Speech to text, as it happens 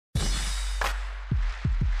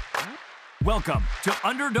Welcome to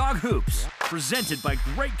Underdog Hoops, presented by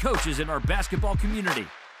great coaches in our basketball community.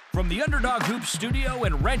 From the Underdog Hoops studio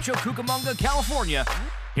in Rancho Cucamonga, California,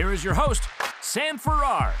 here is your host, Sam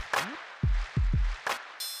Farrar.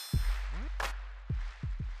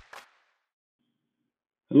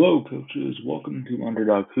 Hello, coaches. Welcome to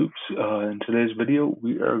Underdog Hoops. In today's video,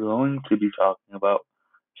 we are going to be talking about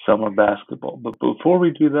summer basketball. But before we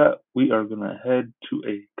do that, we are going to head to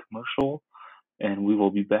a commercial, and we will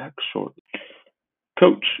be back shortly.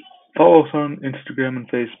 Coach, follow us on Instagram and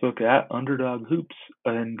Facebook at Underdog Hoops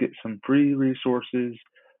and get some free resources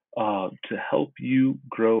to help you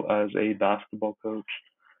grow as a basketball coach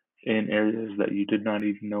in areas that you did not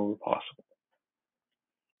even know were possible.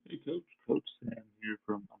 Hey, Coach Sam here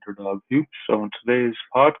from Underdog Hoops. So, in today's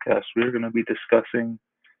podcast, we're going to be discussing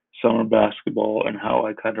summer basketball and how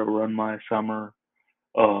I kind of run my summer,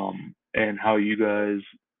 and how you guys,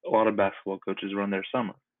 a lot of basketball coaches, run their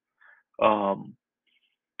summer. Um,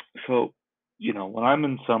 so, when I'm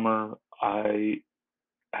in summer, I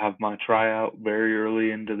have my tryout very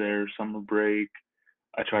early into their summer break.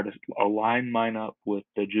 I try to align mine up with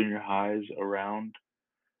the junior highs around,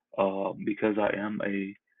 because I am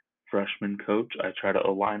a freshman coach. I try to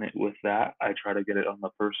align it with that. I try to get it on the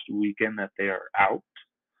first weekend that they are out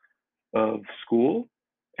of school.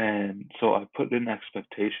 And so I put in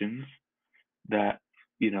expectations that,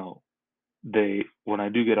 you know, when I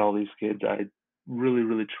do get all these kids, I really,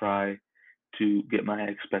 really try to get my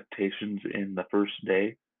expectations in the first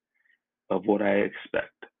day of what I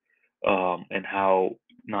expect, and how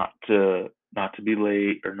not to be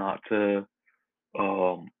late, or not to,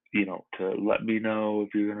 to let me know if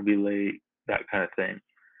you're going to be late, that kind of thing.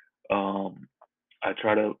 I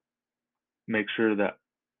try to make sure that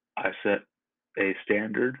I set a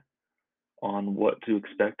standard on what to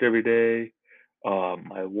expect every day.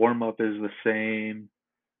 My warm up is the same.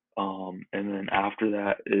 And then after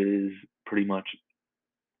that is pretty much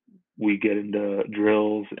we get into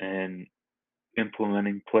drills and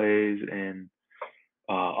implementing plays and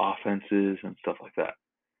offenses and stuff like that.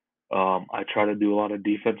 I try to do a lot of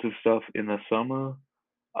defensive stuff in the summer.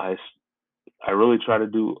 I I really try to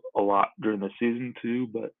do a lot during the season too,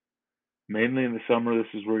 but mainly in the summer, this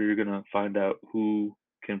is where you're gonna find out who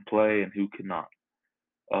can play and who cannot.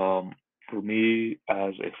 For me,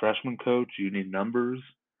 as a freshman coach, you need numbers.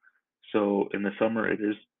 So in the summer, it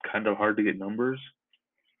is kind of hard to get numbers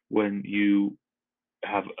when you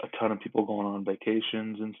have a ton of people going on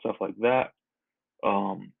vacations and stuff like that.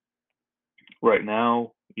 Um, right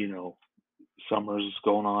now, summer's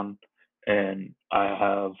going on, and I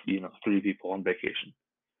have, three people on vacation.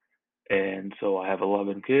 And so I have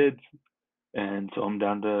 11 kids, and so I'm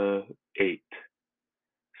down to eight.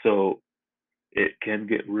 So it can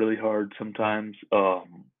get really hard sometimes.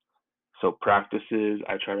 So practices,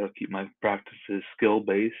 I try to keep my practices skill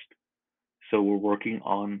based. So we're working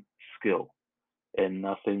on skill and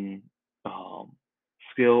nothing,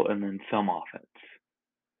 skill and then some offense.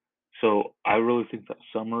 So I really think that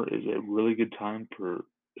summer is a really good time for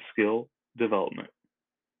skill development.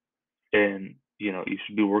 And, you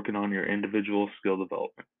should be working on your individual skill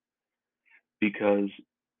development, because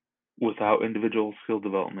without individual skill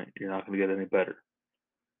development, you're not going to get any better.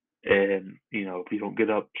 And, if you don't get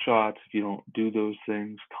up shots, if you don't do those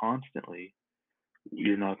things constantly,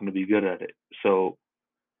 you're not going to be good at it. So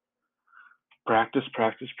practice,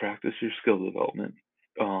 practice, practice your skill development.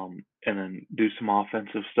 And then do some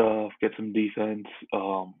offensive stuff, get some defense,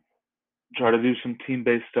 try to do some team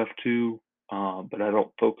based stuff too. But I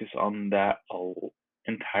don't focus on that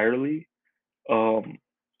entirely. Um,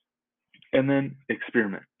 and then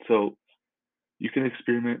experiment. So you can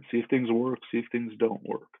experiment, see if things work, see if things don't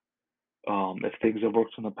work. If things have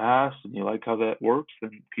worked in the past and you like how that works,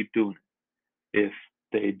 then keep doing it. If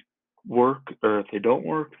they work or if they don't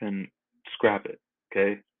work, then scrap it.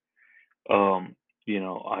 Okay.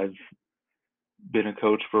 I've been a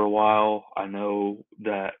coach for a while. I know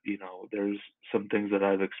that, there's some things that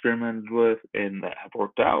I've experimented with and that have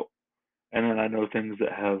worked out. And then I know things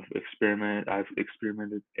that I've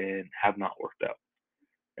experimented and have not worked out.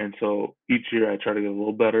 And so each year I try to get a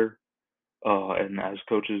little better. And as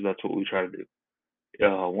coaches, that's what we try to do.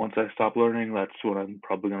 Once I stop learning, that's when I'm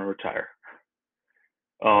probably going to retire.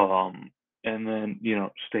 And then,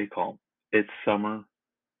 stay calm. It's summer.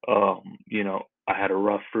 I had a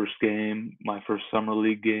rough first game, my first summer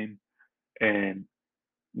league game, and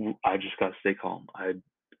I just got to stay calm.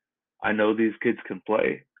 I know these kids can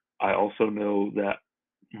play. I also know that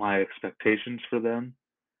my expectations for them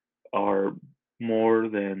are more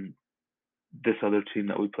than this other team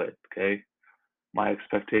that we played. Okay, my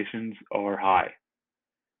expectations are high.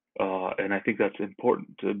 And I think that's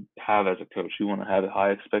important to have as a coach. You want to have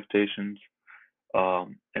high expectations,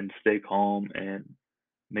 and stay calm and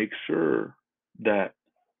make sure that,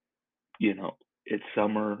 it's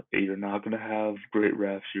summer. You're not going to have great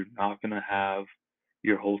refs. You're not going to have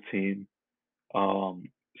your whole team. Um,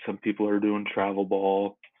 some people are doing travel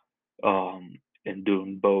ball, and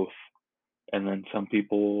doing both. And then some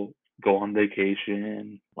people go on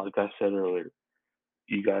vacation. Like I said earlier,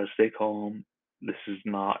 you got to stay calm. This is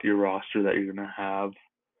not your roster that you're going to have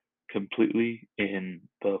completely in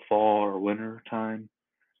the fall or winter time.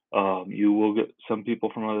 You will get some people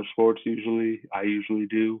from other sports usually. I usually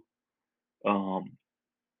do. Um,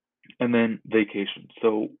 and then vacation.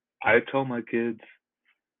 So I tell my kids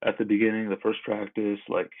at the beginning, the first practice,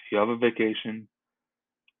 like if you have a vacation,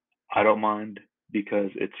 I don't mind because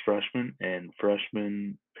it's freshmen and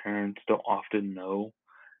freshman parents don't often know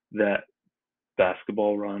that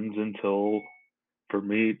basketball runs until, for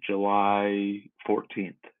me, July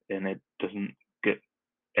 14th, and it doesn't get,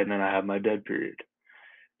 and then I have my dead period.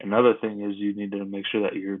 Another thing is you need to make sure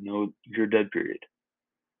that you know your dead period.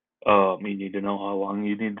 You need to know how long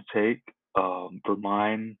you need to take. For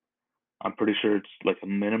mine, I'm pretty sure it's like a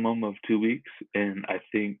minimum of 2 weeks, and I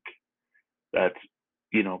think that's,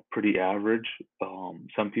 pretty average.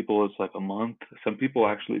 Some people it's like a month. Some people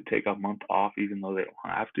actually take a month off even though they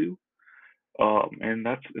don't have to. And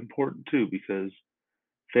that's important too because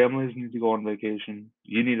families need to go on vacation.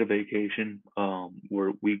 You need a vacation.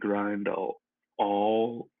 Where we grind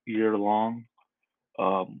all year long,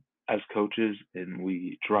 as coaches, and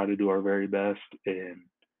we try to do our very best in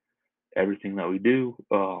everything that we do.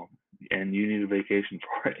 And you need a vacation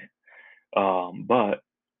for it. But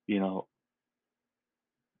you know,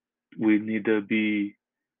 we need to be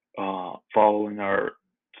following our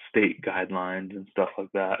state guidelines and stuff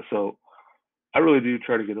like that. So I really do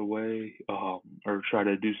try to get away, or try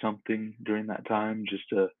to do something during that time just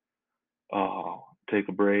to uh, take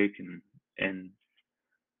a break and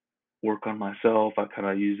work on myself. I kind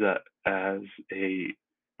of use that as a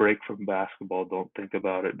break from basketball. Don't think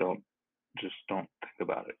about it. Don't think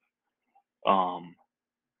about it. Um,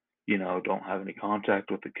 don't have any contact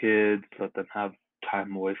with the kids. Let them have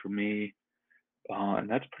time away from me. And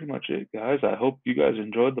that's pretty much it, guys. I hope you guys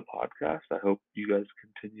enjoyed the podcast. I hope you guys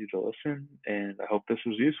continue to listen, and I hope this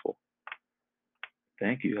was useful.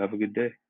 Thank you. Have a good day.